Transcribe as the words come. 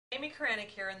Amy Koranek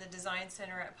here in the Design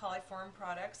Center at Polyform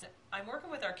Products. I'm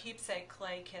working with our keepsake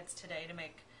clay kits today to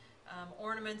make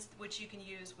ornaments which you can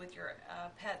use with your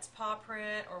pet's paw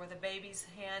print or with a baby's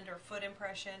hand or foot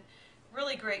impression.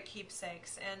 Really great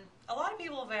keepsakes. And a lot of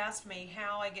people have asked me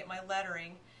how I get my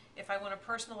lettering, if I want to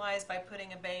personalize by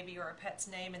putting a baby or a pet's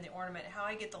name in the ornament, how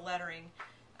I get the lettering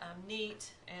neat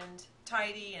and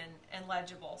tidy and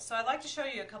legible. So I'd like to show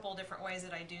you a couple of different ways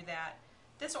that I do that.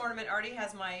 This ornament already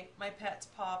has my pet's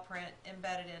paw print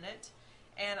embedded in it,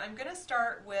 and I'm going to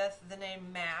start with the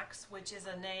name Max, which is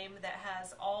a name that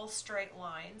has all straight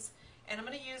lines, and I'm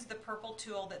going to use the purple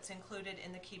tool that's included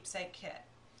in the keepsake kit.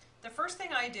 The first thing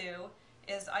I do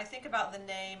is I think about the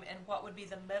name and what would be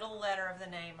the middle letter of the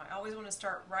name. I always want to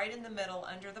start right in the middle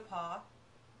under the paw.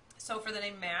 So for the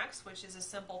name Max, which is a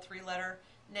simple three-letter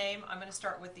name, I'm going to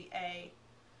start with the A.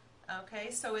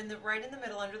 Okay, so right in the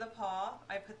middle under the paw,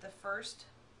 I put the first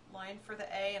line for the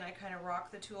A and I kind of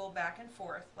rock the tool back and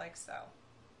forth like so.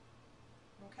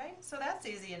 Okay, so that's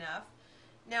easy enough.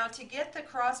 Now to get the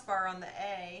crossbar on the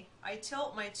A, I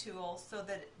tilt my tool so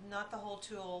that the whole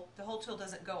tool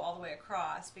doesn't go all the way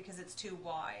across because it's too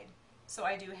wide. So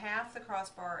I do half the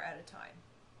crossbar at a time,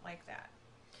 like that.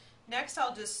 Next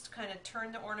I'll just kind of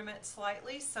turn the ornament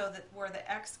slightly so that where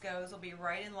the X goes will be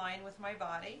right in line with my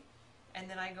body. And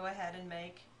then I go ahead and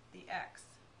make the X,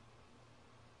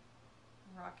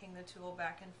 rocking the tool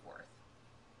back and forth.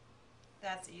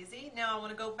 That's easy. Now I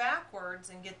want to go backwards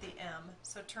and get the M.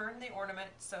 So turn the ornament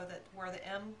so that where the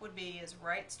M would be is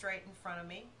right straight in front of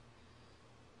me.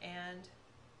 And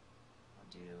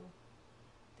I'll do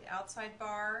the outside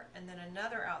bar and then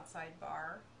another outside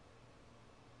bar.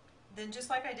 Then just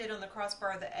like I did on the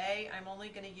crossbar of the A, I'm only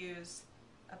going to use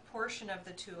a portion of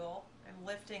the tool. I'm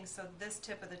lifting so this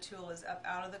tip of the tool is up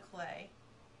out of the clay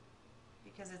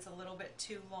because it's a little bit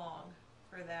too long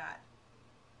for that.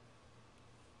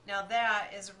 Now that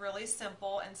is really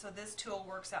simple, and so this tool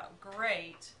works out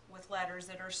great with letters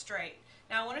that are straight.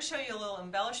 Now I want to show you a little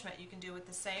embellishment you can do with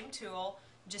the same tool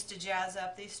just to jazz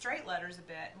up these straight letters a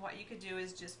bit. And what you could do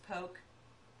is just poke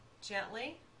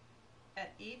gently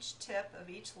at each tip of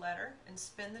each letter and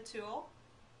spin the tool.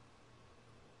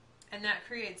 And that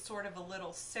creates sort of a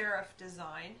little serif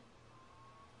design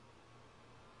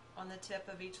on the tip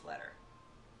of each letter.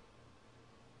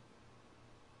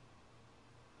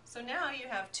 So now you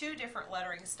have two different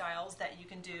lettering styles that you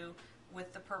can do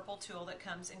with the purple tool that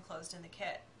comes enclosed in the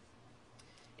kit.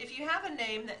 If you have a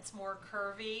name that's more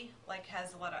curvy, like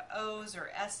has a lot of O's or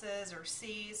S's or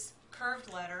C's,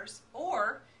 curved letters,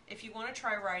 or if you want to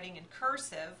try writing in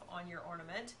cursive on your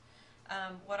ornament,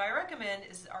 what I recommend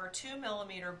is our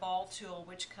 2mm ball tool,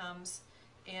 which comes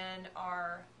in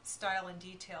our Style and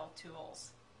Detail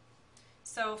tools.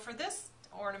 So for this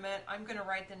ornament, I'm going to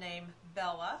write the name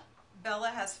Bella. Bella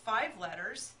has 5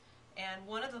 letters, and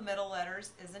one of the middle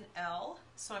letters is an L,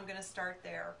 so I'm going to start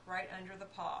there, right under the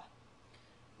paw.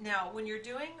 Now, when you're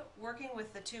working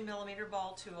with the 2mm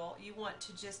ball tool, you want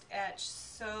to just etch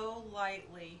so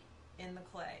lightly in the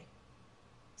clay.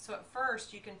 So at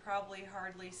first you can probably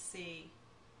hardly see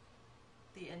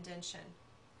the indentation.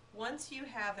 Once you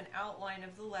have an outline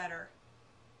of the letter,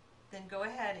 then go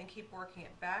ahead and keep working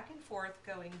it back and forth,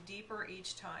 going deeper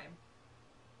each time.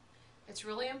 It's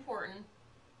really important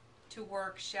to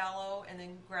work shallow and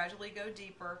then gradually go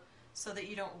deeper so that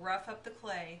you don't rough up the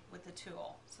clay with the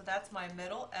tool. So that's my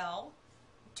middle L.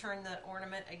 Turn the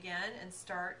ornament again and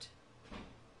start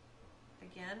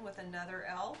again with another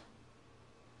L.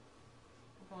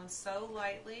 Going so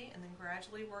lightly and then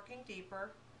gradually working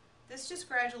deeper. This just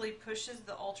gradually pushes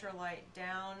the ultralight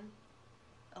down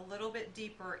a little bit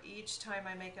deeper each time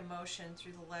I make a motion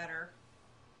through the letter.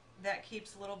 That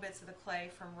keeps little bits of the clay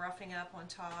from roughing up on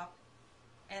top.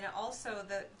 And also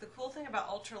the cool thing about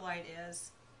ultralight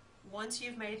is once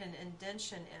you've made an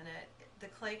indention in it, the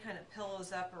clay kind of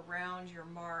pillows up around your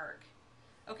mark.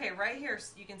 Okay, right here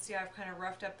you can see I've kind of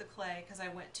roughed up the clay because I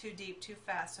went too deep too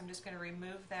fast. So I'm just going to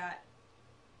remove that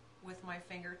with my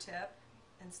fingertip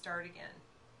and start again.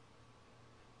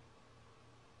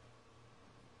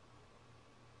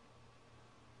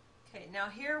 Okay, now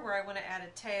here where I want to add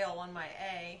a tail on my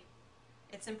A,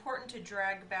 it's important to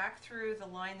drag back through the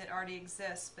line that already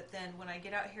exists, but then when I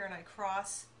get out here and I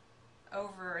cross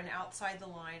over and outside the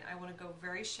line, I want to go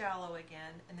very shallow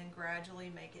again and then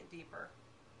gradually make it deeper.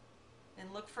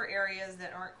 And look for areas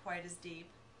that aren't quite as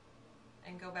deep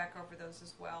and go back over those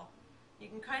as well. You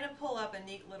can kind of pull up a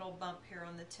neat little bump here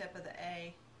on the tip of the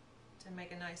A to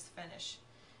make a nice finish.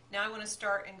 Now I want to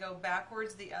start and go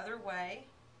backwards the other way.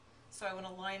 So I want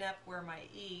to line up where my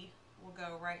E will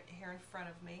go right here in front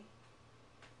of me.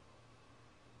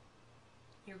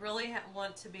 You really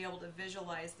want to be able to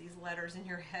visualize these letters in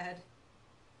your head.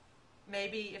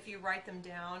 Maybe if you write them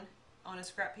down on a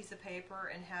scrap piece of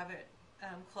paper and have it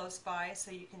close by so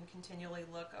you can continually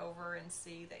look over and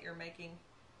see that you're making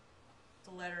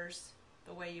the letters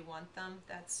the way you want them,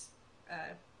 that's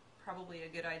probably a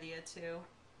good idea too.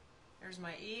 There's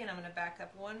my E, and I'm going to back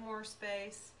up one more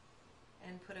space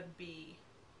and put a B.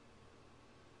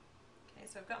 Okay,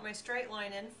 so I've got my straight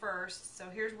line in first, so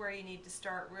here's where you need to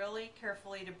start really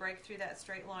carefully to break through that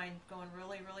straight line, going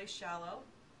really, really shallow.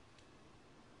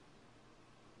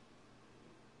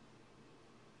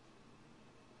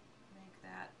 Make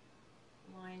that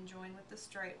line join with the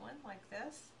straight one like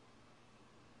this.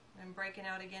 I'm breaking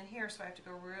out again here, so I have to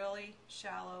go really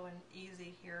shallow and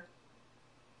easy here,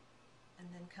 and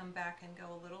then come back and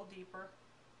go a little deeper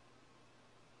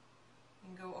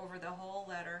and go over the whole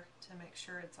letter to make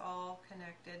sure it's all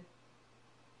connected.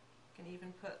 You can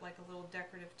even put like a little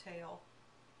decorative tail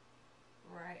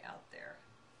right out there.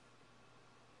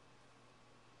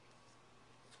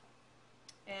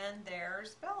 And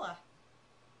there's Bella.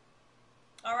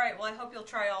 Alright, well I hope you'll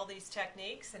try all these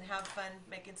techniques and have fun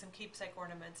making some keepsake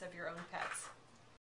ornaments of your own pets.